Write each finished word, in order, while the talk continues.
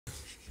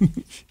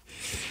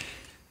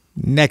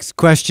Next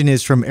question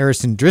is from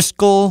Arison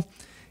Driscoll.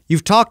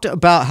 You've talked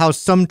about how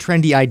some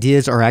trendy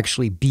ideas are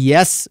actually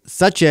BS,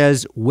 such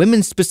as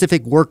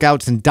women-specific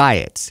workouts and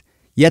diets.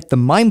 Yet the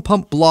Mind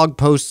Pump blog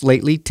posts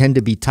lately tend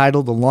to be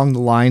titled along the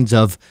lines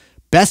of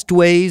best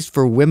ways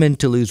for women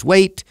to lose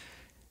weight,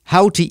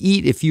 how to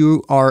eat if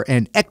you are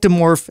an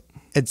ectomorph,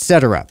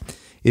 etc.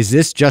 Is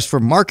this just for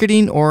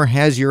marketing, or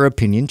has your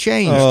opinion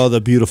changed? Oh, the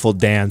beautiful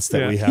dance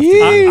that we have to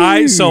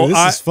do. This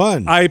is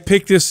fun. I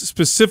picked this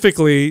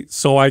specifically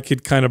so I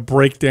could kind of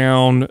break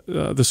down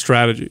the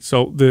strategy.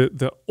 So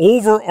the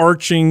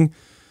overarching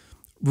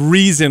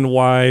reason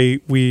why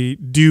we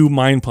do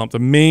Mind Pump, the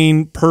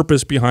main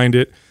purpose behind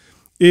it,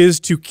 is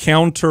to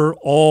counter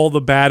all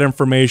the bad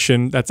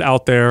information that's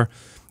out there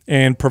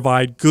and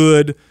provide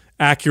good,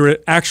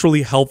 accurate,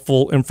 actually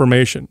helpful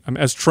information.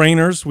 As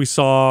trainers, we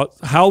saw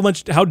how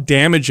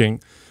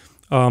damaging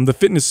the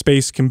fitness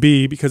space can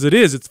be, because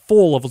it's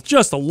full of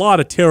just a lot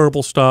of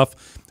terrible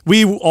stuff.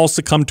 We all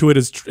succumbed to it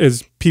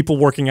as people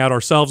working out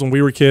ourselves when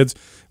we were kids.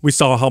 We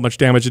saw how much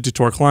damage it did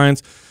to our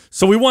clients.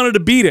 So we wanted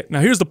to beat it.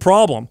 Now here's the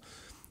problem.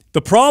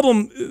 The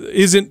problem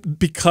isn't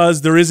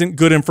because there isn't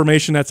good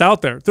information that's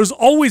out there. There's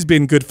always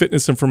been good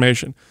fitness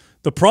information.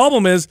 The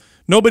problem is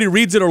nobody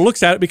reads it or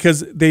looks at it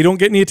because they don't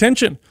get any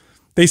attention.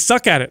 They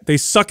suck at it. They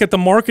suck at the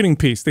marketing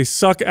piece. They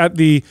suck at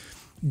the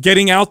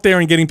getting out there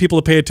and getting people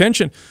to pay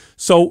attention.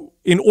 So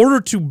in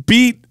order to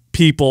beat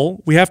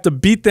people, we have to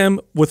beat them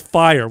with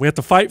fire. We have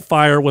to fight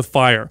fire with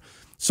fire.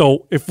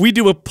 So if we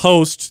do a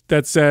post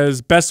that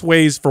says best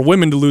ways for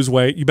women to lose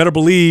weight, you better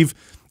believe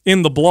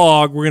in the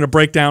blog we're going to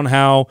break down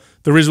how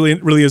there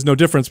really is no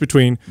difference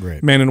between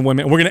men and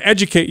women. And we're going to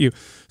educate you.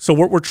 So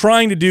what we're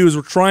trying to do is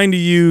we're trying to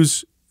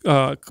use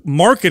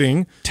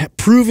marketing,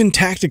 proven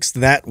tactics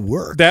that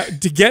work,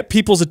 to get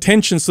people's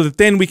attention so that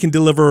then we can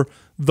deliver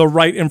the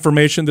right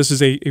information. This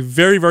is a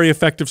very, very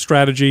effective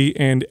strategy,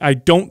 and I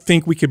don't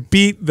think we could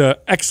beat the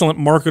excellent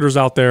marketers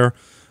out there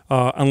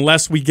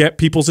unless we get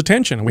people's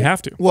attention, and we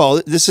have to. Well,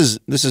 this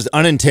is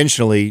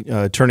unintentionally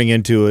turning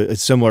into a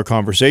similar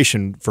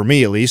conversation, for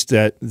me at least,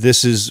 that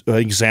this is an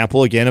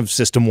example, again, of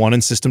System 1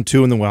 and System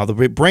 2 and how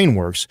the brain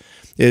works,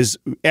 is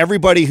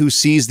everybody who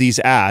sees these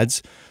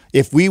ads,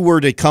 if we were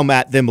to come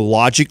at them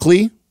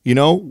logically, you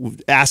know,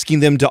 asking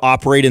them to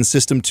operate in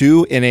System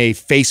 2 in a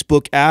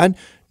Facebook ad,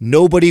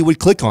 nobody would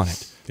click on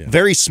it. Yeah.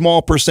 Very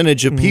small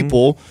percentage of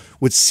people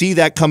would see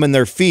that come in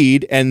their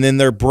feed, and then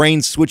their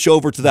brains switch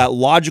over to that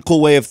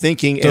logical way of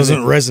thinking. It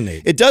doesn't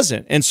resonate. It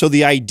doesn't. And so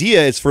the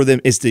idea is for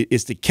them is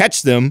to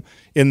catch them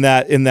in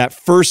that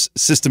first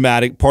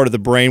systematic part of the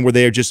brain where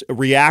they are just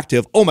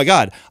reactive. Oh my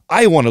God,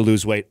 I want to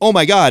lose weight. Oh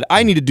my God,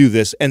 I need to do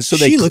this. And so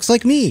she looks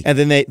like me. And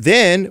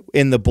then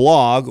in the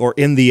blog or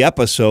in the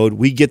episode,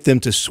 we get them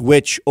to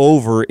switch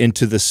over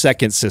into the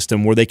second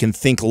system where they can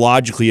think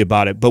logically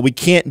about it. But we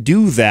can't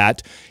do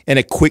that in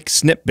a quick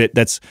snippet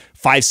that's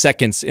 5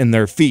 seconds in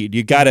their feed.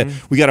 We got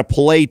to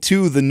play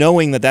to the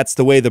knowing that that's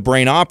the way the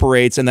brain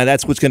operates, and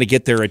that's what's going to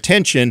get their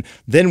attention.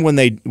 Then when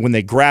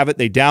they grab it,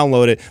 they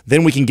download it.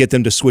 Then we can get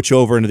them to switch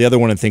over into the other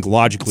one and think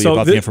logically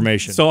about the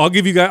information. So I'll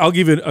give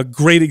you a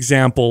great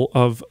example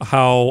of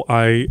how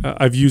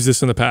I've used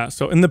this in the past.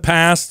 So in the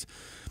past,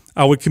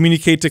 I would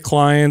communicate to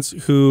clients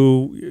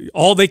who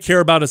all they care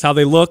about is how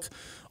they look.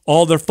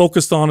 All they're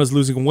focused on is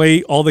losing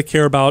weight. All they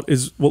care about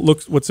is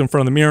what's in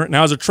front of the mirror.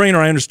 Now, as a trainer,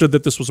 I understood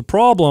that this was a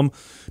problem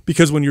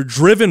because when you're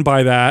driven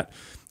by that,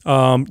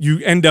 you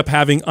end up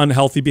having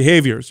unhealthy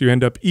behaviors. You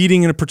end up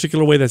eating in a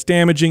particular way that's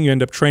damaging. You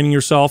end up training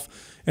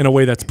yourself in a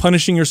way that's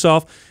punishing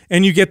yourself.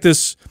 And you get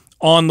this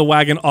on the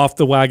wagon, off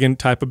the wagon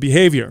type of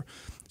behavior.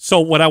 So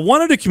what I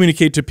wanted to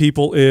communicate to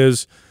people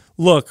is,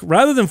 look,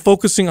 rather than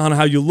focusing on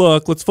how you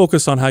look, let's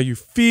focus on how you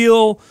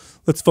feel.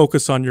 Let's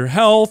focus on your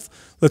health.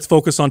 Let's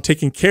focus on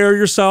taking care of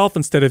yourself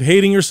instead of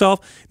hating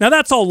yourself. Now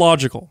that's all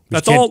logical.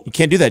 You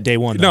can't do that day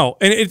one. Though. No,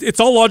 and it's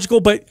all logical,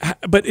 but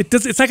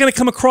it's not going to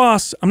come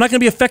across. I'm not going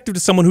to be effective to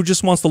someone who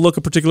just wants to look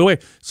a particular way.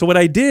 So what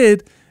I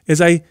did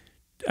is I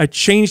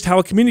changed how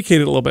I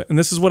communicated a little bit, and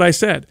this is what I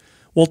said.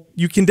 Well,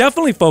 you can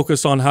definitely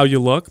focus on how you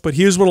look, but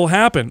here's what will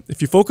happen.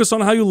 If you focus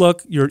on how you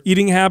look, your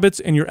eating habits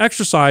and your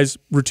exercise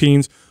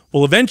routines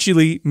will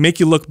eventually make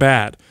you look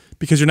bad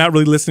because you're not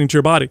really listening to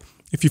your body.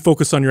 If you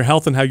focus on your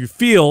health and how you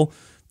feel,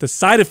 the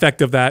side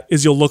effect of that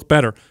is you'll look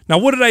better. Now,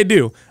 what did I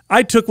do?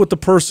 I took what the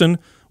person,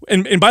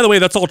 and by the way,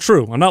 that's all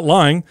true. I'm not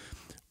lying.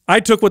 I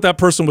took what that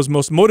person was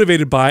most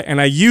motivated by,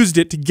 and I used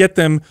it to get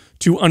them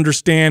to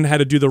understand how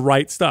to do the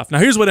right stuff. Now,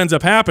 here's what ends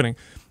up happening.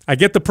 I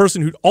get the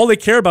person who all they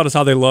care about is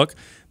how they look.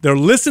 They're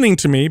listening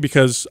to me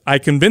because I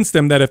convinced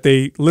them that if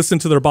they listen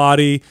to their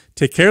body,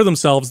 take care of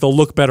themselves, they'll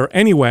look better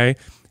anyway.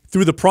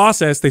 Through the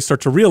process, they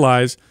start to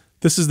realize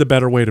this is the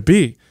better way to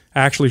be.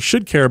 I actually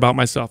should care about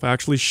myself. I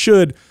actually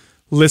should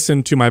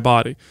listen to my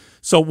body.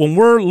 So when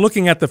we're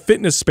looking at the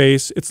fitness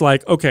space, it's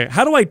like, okay,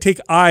 how do I take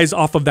eyes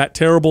off of that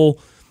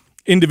terrible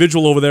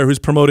individual over there who's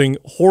promoting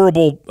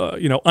horrible,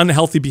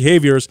 unhealthy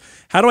behaviors?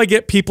 How do I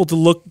get people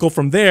to go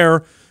from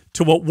there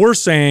to what we're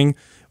saying?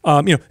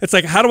 It's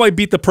like, how do I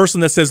beat the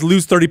person that says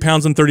lose 30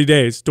 pounds in 30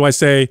 days? Do I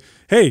say,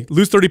 hey,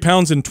 lose 30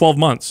 pounds in 12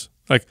 months?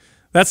 Like,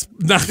 that's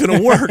not going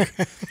to work.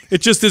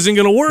 It just isn't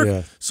going to work.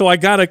 Yeah. So I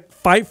got to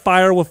fight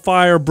fire with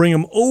fire, bring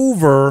them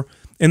over,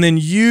 and then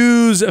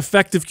use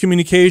effective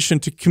communication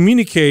to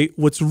communicate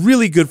what's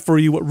really good for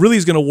you, what really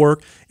is going to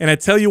work. And I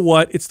tell you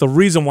what, it's the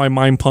reason why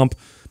Mind Pump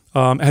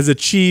has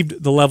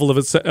achieved the level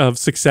of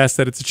success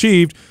that it's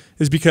achieved,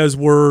 is because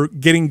we're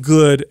getting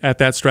good at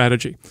that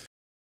strategy.